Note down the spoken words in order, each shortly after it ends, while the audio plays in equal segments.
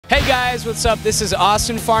guys, what's up? This is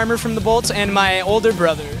Austin Farmer from the Bolts and my older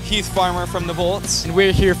brother, Keith Farmer from the Bolts. and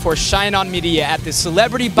we're here for Shine On Media at the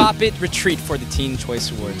Celebrity Bop It Retreat for the Teen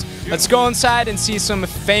Choice Awards. Let's go inside and see some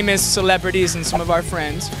famous celebrities and some of our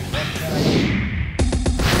friends.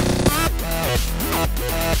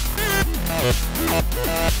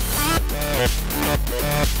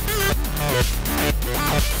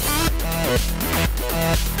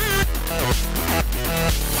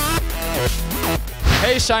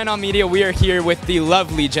 Hey Shine On Media, we are here with the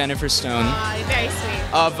lovely Jennifer Stone. Very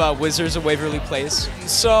sweet. Of Wizards of Waverly Place.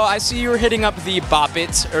 So I see you were hitting up the Bop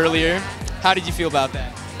It earlier. How did you feel about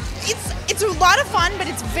that? It's a lot of fun, but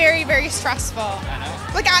it's very, very stressful.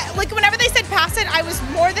 Like whenever they said pass it, I was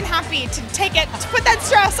more than happy to take it, to put that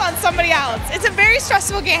stress on somebody else. It's a very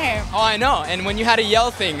stressful game. Oh, I know. And when you had to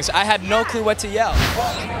yell things, I had no clue what to yell.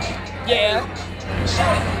 Yeah.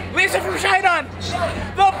 Lisa from Shine On!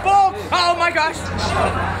 The Bolt! Oh my gosh!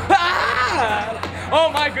 Ah!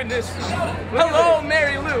 Oh my goodness! Hello,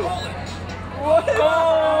 Mary Lou! What?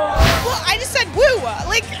 Oh. Well, I just said woo.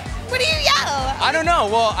 Like, what do you yell? I don't know.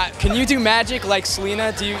 Well, can you do magic like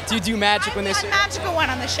Selena? Do you do magic when they say? I'm the magical one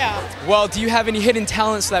on the show. Well, do you have any hidden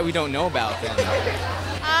talents that we don't know about then?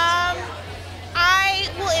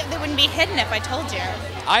 Well, they wouldn't be hidden if I told you.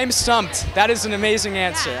 I am stumped. That is an amazing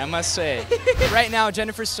answer, I must say. Right now,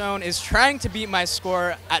 Jennifer Stone is trying to beat my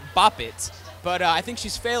score at Bop It, but I think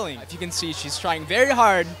she's failing. If you can see, she's trying very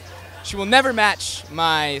hard. She will never match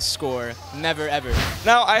my score, never ever.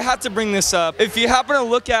 Now, I have to bring this up. If you happen to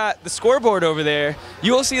look at the scoreboard over there,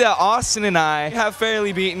 you will see that Austin and I have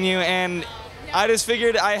fairly beaten you, and I just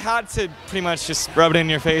figured I had to pretty much just rub it in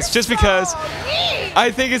your face, just because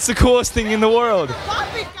I think it's the coolest thing in the world.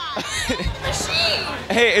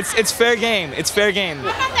 Hey, it's fair game. It's fair game. I'm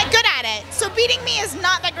not that good at it, so beating me is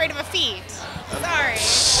not that great of a feat. Sorry.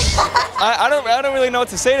 I don't really know what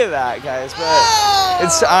to say to that, guys, but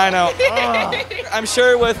I know. I'm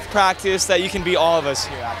sure with practice that you can beat all of us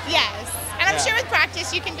here. Yes, and I'm sure with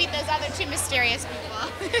practice you can beat those other two mysterious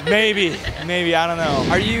people. Maybe, I don't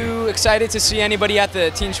know. Are you excited to see anybody at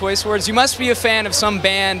the Teen Choice Awards? You must be a fan of some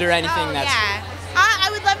band or anything. Yeah. I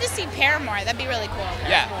would love to see Paramore. That'd be really cool.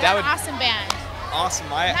 Yeah, that would. Awesome band. Awesome.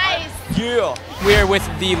 Nice. Yeah. We're with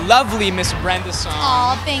the lovely Miss Brenda Song.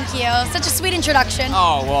 Oh, thank you. Such a sweet introduction.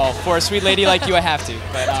 Oh, well, for a sweet lady like you, I have to.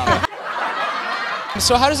 But,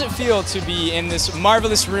 so how does it feel to be in this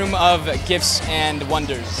marvelous room of gifts and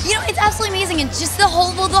wonders? You know, it's absolutely amazing, and just the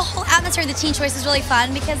whole atmosphere of the Teen Choice is really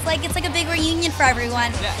fun because, like, it's like a big reunion for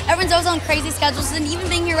everyone. Yeah. Everyone's always on crazy schedules, and even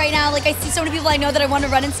being here right now, like, I see so many people I know that I want to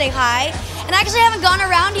run and say hi, and I actually haven't gone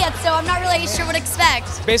around yet, so I'm not really sure what to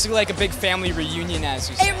expect. Basically like a big family reunion, as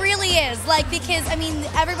you say. It really is, like, because, I mean,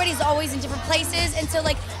 everybody's always in different places, and so,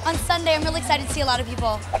 like, on Sunday, I'm really excited to see a lot of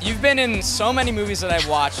people. You've been in so many movies that I've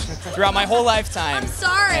watched throughout my whole lifetime. I'm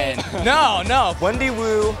sorry. And no. Wendy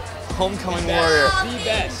Wu, Homecoming Warrior. The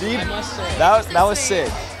best, I must say. That was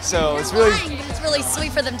sick. So it's really. Lying, but it's really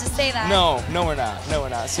sweet for them to say that. No, we're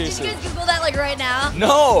not. Seriously. Did you guys Google that, like, right now?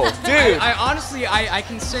 No, dude. I honestly, I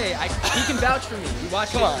can say, he can vouch for me. We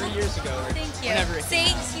watched it 3 years ago. Thank you. Whenever it See,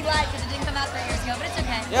 he lied because it didn't come out 3 years ago, but it's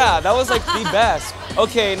okay. Yeah, that was like the best.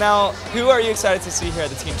 Okay, now who are you excited to see here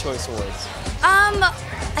at the Teen Choice Awards?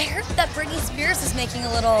 I heard that Britney Spears is making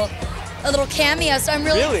a little cameo, so I'm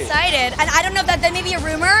really excited. And I don't know if that may be a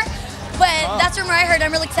rumor, but that's a rumor I heard.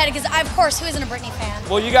 I'm really excited because, of course, who isn't a Britney fan?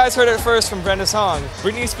 Well, you guys heard it first from Brenda Song.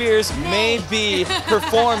 Britney Spears may be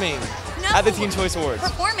performing at the Teen Choice Awards.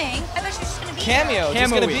 Performing? I bet she's just going to be Cameo,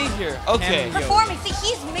 just going to be here. Okay. Performing. See,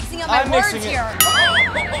 he's mixing up my words here.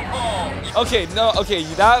 Okay,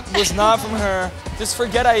 that was not from her. Just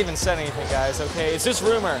forget I even said anything, guys, okay? It's just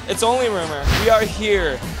rumor. It's only rumor. We are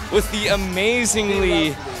here with the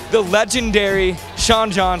legendary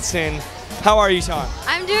Shawn Johnson. How are you, Shawn?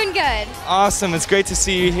 I'm doing good. Awesome, it's great to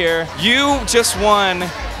see you here. You just won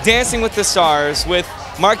Dancing with the Stars with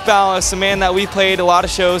Mark Ballas, a man that we played a lot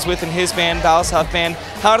of shows with in his band, Ballas South Band.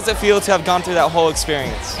 How does it feel to have gone through that whole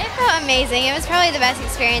experience? It felt amazing. It was probably the best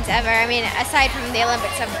experience ever. I mean, aside from the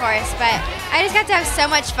Olympics, of course, but I just got to have so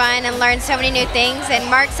much fun and learn so many new things, and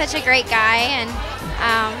Mark's such a great guy, and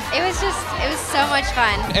it was so much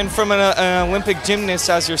fun. And from an Olympic gymnast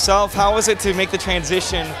as yourself, how was it to make the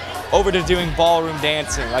transition over to doing ballroom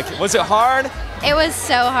dancing? Like, was it hard? It was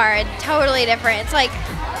so hard, totally different. It's like,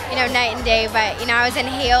 you know, night and day, but, you know, I was in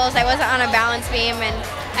heels, I wasn't on a balance beam, and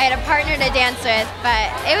I had a partner to dance with,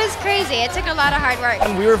 but it was crazy. It took a lot of hard work.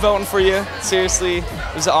 And we were voting for you, seriously.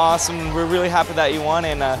 It was awesome. We're really happy that you won,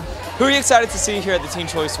 and who are you excited to see here at the Teen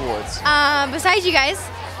Choice Awards? Besides you guys.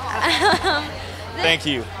 Thank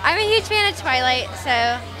you. I'm a huge fan of Twilight,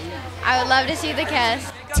 so I would love to see the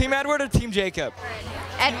cast. Team Edward or Team Jacob?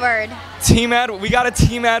 Edward. Team Edward. We got a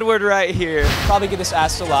Team Edward right here. Probably get this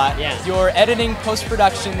asked a lot. Yeah. Your editing,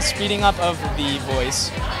 post-production, speeding up of the voice.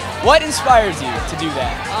 What inspires you to do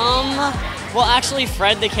that? Well, actually,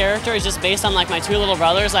 Fred, the character, is just based on like my two little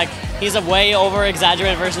brothers. Like, he's a way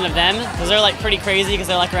over-exaggerated version of them because they're like pretty crazy because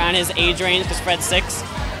they're like around his age range because Fred's 6.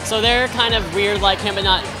 So they're kind of weird like him, but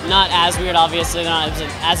not as weird, obviously. They're not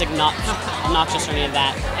as obnoxious or any of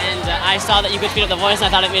that. And I saw that you could speed up the voice, and I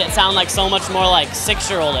thought it made it sound like so much more like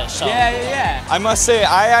 6-year-old-ish. So. Yeah. I must say,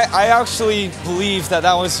 I actually believed that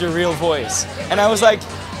was your real voice. And I was like,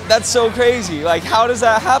 that's so crazy. Like, how does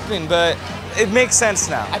that happen? But it makes sense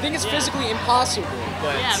now. I think it's physically impossible.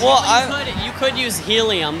 But Yeah, well, you could use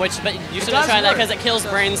helium, but you shouldn't try that because it kills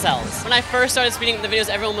brain cells. When I first started speeding up the videos,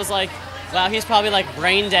 everyone was like, wow, he's probably like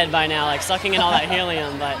brain dead by now, like sucking in all that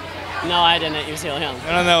helium, but no, I didn't use helium.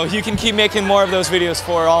 I don't know, you can keep making more of those videos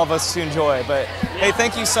for all of us to enjoy, but hey,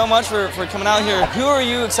 thank you so much for coming out here. Who are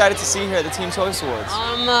you excited to see here at the Teen Choice Awards?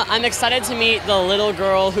 I'm excited to meet the little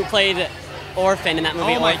girl who played Orphan in that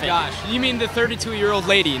movie. oh my Orphan. gosh, you mean the 32-year-old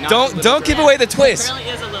lady? Not Don't give away the twist. She really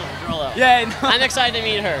is a little girl though. Yeah, no. I'm excited to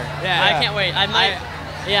meet her. Yeah. I can't wait.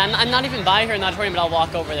 I'm not even by her in the auditorium, but I'll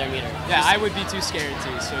walk over there and meet her. Yeah, I would be too scared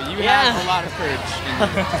too, so you have a lot of courage in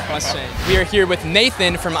you, I must say. We are here with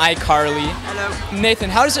Nathan from iCarly. Hello. Nathan,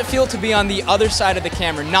 how does it feel to be on the other side of the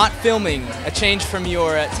camera, not filming, a change from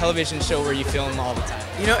your television show where you film all the time?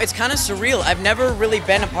 You know, it's kind of surreal. I've never really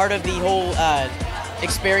been a part of the whole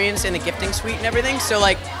experience in the gifting suite and everything. So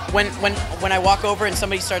like when I walk over and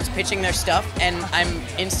somebody starts pitching their stuff and I'm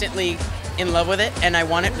instantly in love with it and I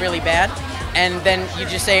want it really bad, and then you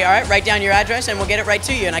just say, all right, write down your address and we'll get it right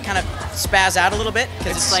to you. And I kind of spaz out a little bit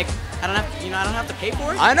because it's like I don't have to pay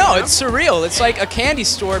for it. I know, it's surreal. It's like a candy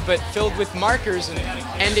store but filled with markers and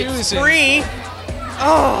it's free.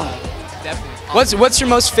 Oh, definitely. What's your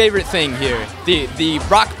most favorite thing here? The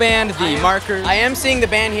rock band, the markers? I am seeing the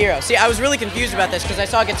Band Hero. See, I was really confused about this because I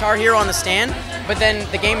saw Guitar Hero on the stand, but then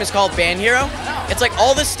the game is called Band Hero. It's like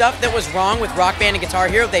all the stuff that was wrong with Rock Band and Guitar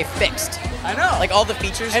Hero, they fixed. I know. Like all the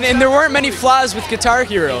features. And there weren't many flaws with Guitar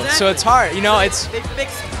Hero, so it's hard. You know, it's... They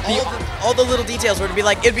fixed all the little details where it'd be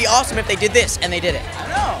like, it'd be awesome if they did this, and they did it. I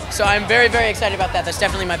know. So I'm very, very excited about that. That's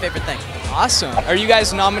definitely my favorite thing. Awesome. Are you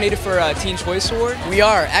guys nominated for a Teen Choice Award? We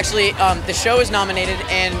are. Actually, the show is nominated,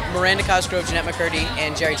 and Miranda Cosgrove, Jeanette McCurdy,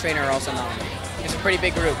 and Jerry Traynor are also nominated. It's a pretty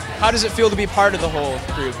big group. How does it feel to be part of the whole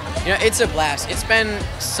group? You know, it's a blast. It's been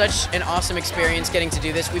such an awesome experience getting to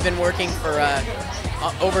do this. We've been working for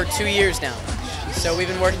over 2 years now. So we've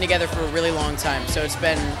been working together for a really long time. So it's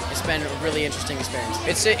been a really interesting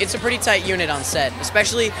experience. It's a pretty tight unit on set,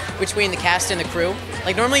 especially between the cast and the crew.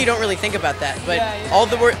 Like normally you don't really think about that, but all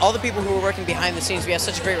the people who are working behind the scenes, we have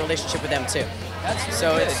such a great relationship with them too.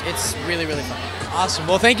 So it's really, really fun. Awesome.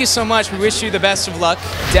 Well, thank you so much. We wish you the best of luck.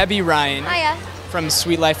 Debbie Ryan. Hiya. From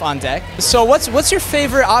Sweet Life on Deck. So what's your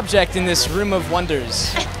favorite object in this room of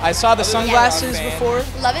wonders? I saw the sunglasses before.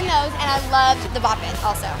 Loving those, and I loved the Bop It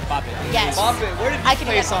also. Bop It. Yes. Bop It, where did you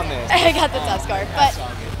place on this? I got the top score, but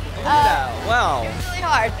Look at that. Wow. it's really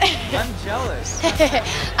hard. I'm jealous.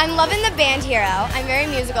 I'm loving the Band Hero. I'm very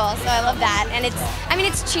musical, so I love that. And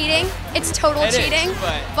it's cheating. It's total cheating,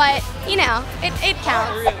 but you know, it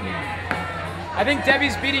counts. I think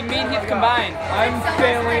Debbie's beating me and Heath combined. I'm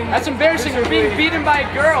failing. That's embarrassing. We're being beaten by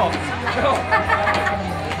a girl.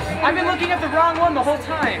 I've been looking at the wrong one the whole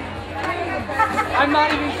time. I'm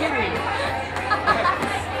not even kidding.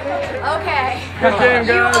 Okay. Goddamn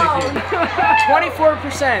girl. 24%.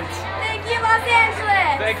 Thank you, Los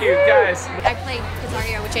Angeles. Thank you, guys. I play Guitar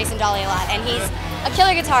Hero with Jason Dolly a lot, and he's a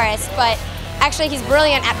killer guitarist, but actually he's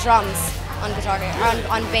brilliant at drums on Guitar Hero,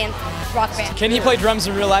 on rock band. Can he play drums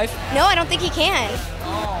in real life? No, I don't think he can.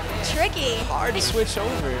 Tricky. Hard to switch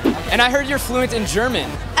over. And I heard you're fluent in German.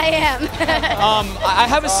 I am. I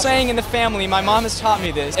have a saying in the family, my mom has taught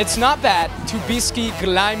me this. It's not bad to biski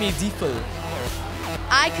gleimi diefel.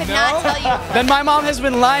 I could not tell you. Then my mom has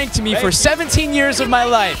been lying to me for 17 years of my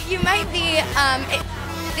life. You might be,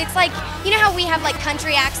 it's like, you know how we have like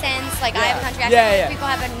country accents? Like I have a country accent, Yeah. people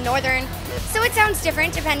have a northern. So it sounds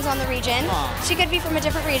different, depends on the region. She could be from a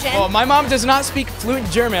different region. Well, my mom does not speak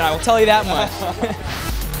fluent German, I will tell you that much.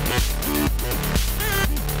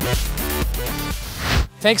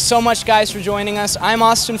 Thanks so much, guys, for joining us. I'm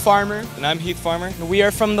Austin Farmer. And I'm Heath Farmer. We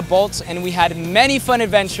are from The Bolt, and we had many fun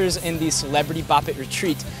adventures in the Celebrity Bop It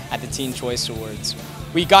Retreat at the Teen Choice Awards.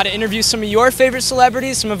 We got to interview some of your favorite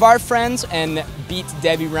celebrities, some of our friends, and beat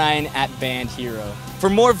Debbie Ryan at Band Hero. For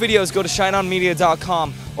more videos, go to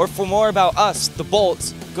shineonmedia.com, or for more about us, The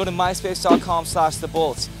Bolts, go to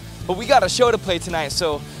myspace.com/TheBolts. But we got a show to play tonight,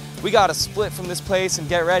 so we gotta split from this place and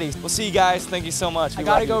get ready. We'll see you guys. Thank you so much. I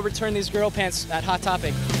gotta go return these girl pants at Hot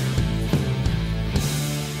Topic.